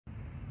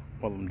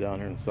Well, I'm down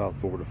here in South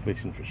Florida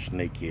fishing for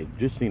snakehead.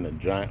 Just seen a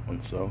giant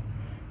one, so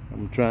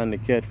I'm trying to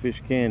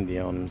catfish candy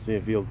on him, see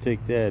if he'll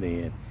take that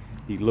in.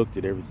 He looked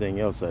at everything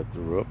else I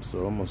threw up,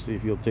 so I'm gonna see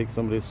if he'll take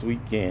some of this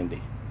sweet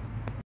candy.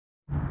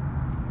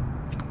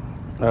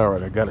 All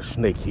right, I got a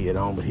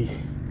snakehead on, but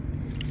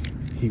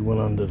he went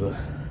under the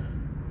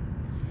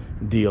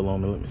deal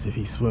on me. Let me see if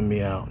he swim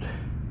me out.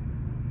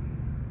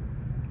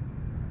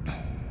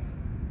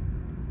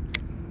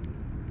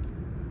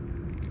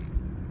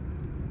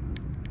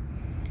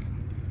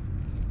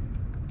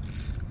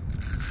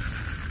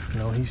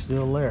 No, he's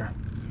still there.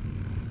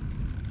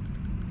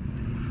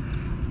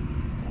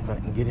 If I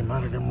can get him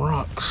out of them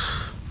rocks.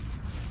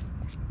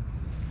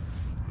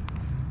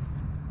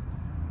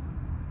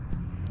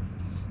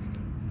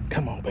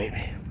 Come on,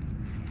 baby.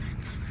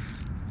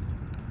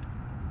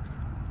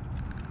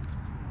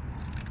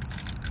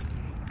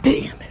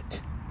 Damn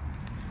it.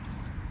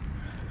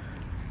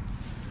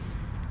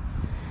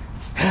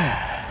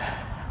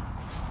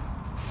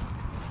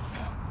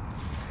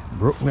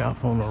 Broke me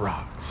off on the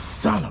rocks.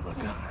 Son of a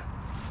gun.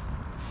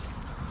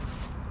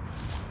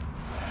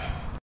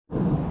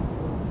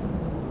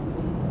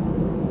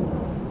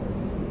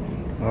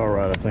 All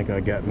right, I think I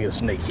got me a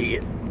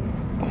snakehead.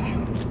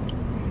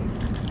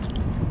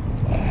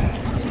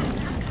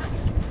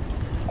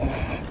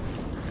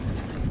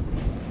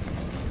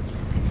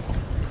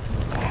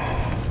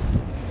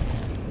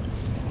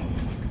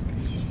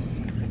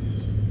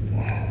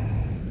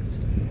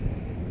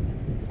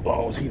 As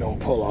long as he don't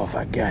pull off,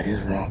 I got his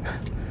rump.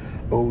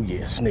 Oh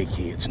yeah,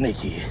 snakehead,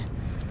 snakehead,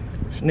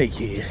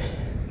 snakehead.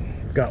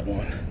 Got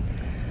one.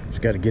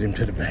 Just got to get him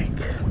to the bank.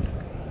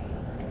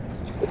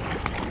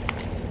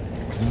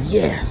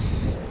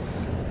 Yes!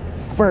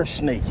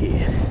 First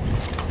snakehead.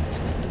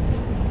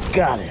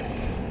 Got him.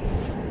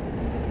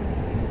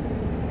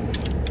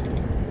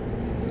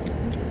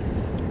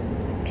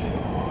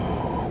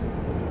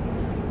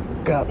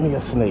 Got me a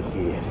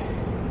snakehead.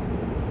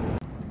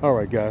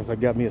 Alright guys, I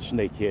got me a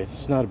snakehead.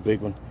 It's not a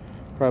big one.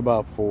 Probably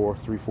about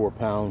 3-4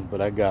 pounds,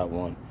 but I got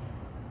one.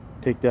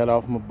 Take that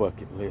off my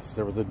bucket list.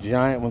 There was a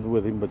giant one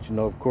with him, but you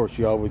know, of course,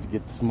 you always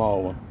get the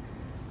small one.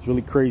 It's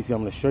really crazy.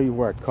 I'm going to show you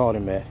where I caught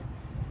him at.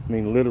 I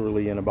mean,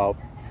 literally in about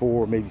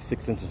 4, maybe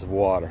 6 inches of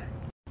water.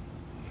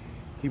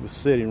 He was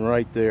sitting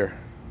right there.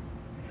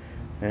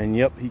 And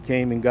yep, he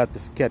came and got the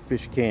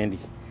catfish candy.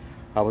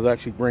 I was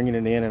actually bringing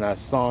it in and I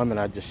saw him and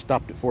I just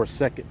stopped it for a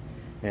second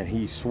and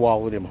he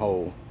swallowed him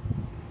whole.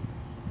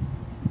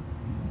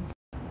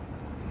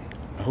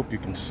 I hope you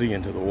can see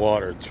into the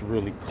water. It's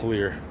really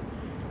clear.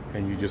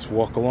 And you just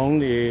walk along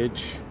the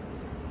edge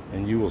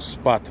and you will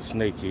spot the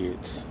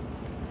snakeheads.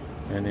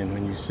 And then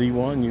when you see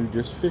one, you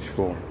just fish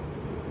for them.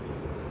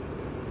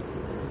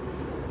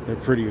 They're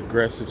pretty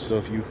aggressive, so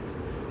if you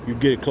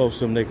get it close to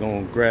them, they're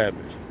gonna grab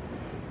it.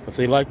 But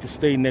they like to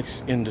stay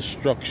next in the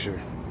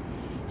structure.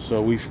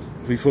 So we've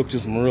hooked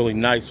some really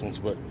nice ones,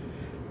 but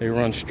they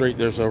run straight.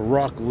 There's a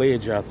rock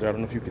ledge out there. I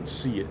don't know if you can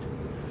see it,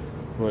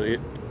 but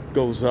it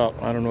goes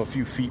up, I don't know, a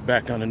few feet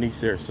back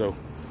underneath there. So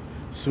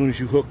as soon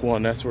as you hook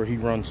one, that's where he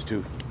runs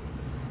to.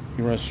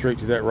 He runs straight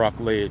to that rock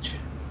ledge.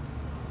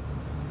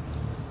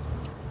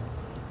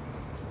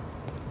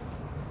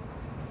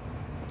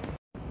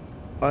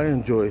 I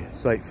enjoy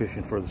sight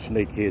fishing for the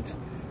snakeheads.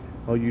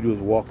 All you do is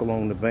walk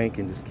along the bank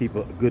and just keep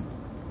a good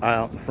eye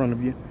out in front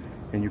of you,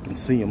 and you can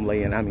see them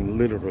laying, I mean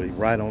literally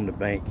right on the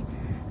bank.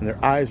 And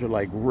their eyes are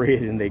like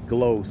red and they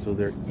glow, so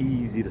they're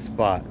easy to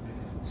spot.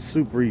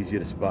 Super easy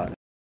to spot.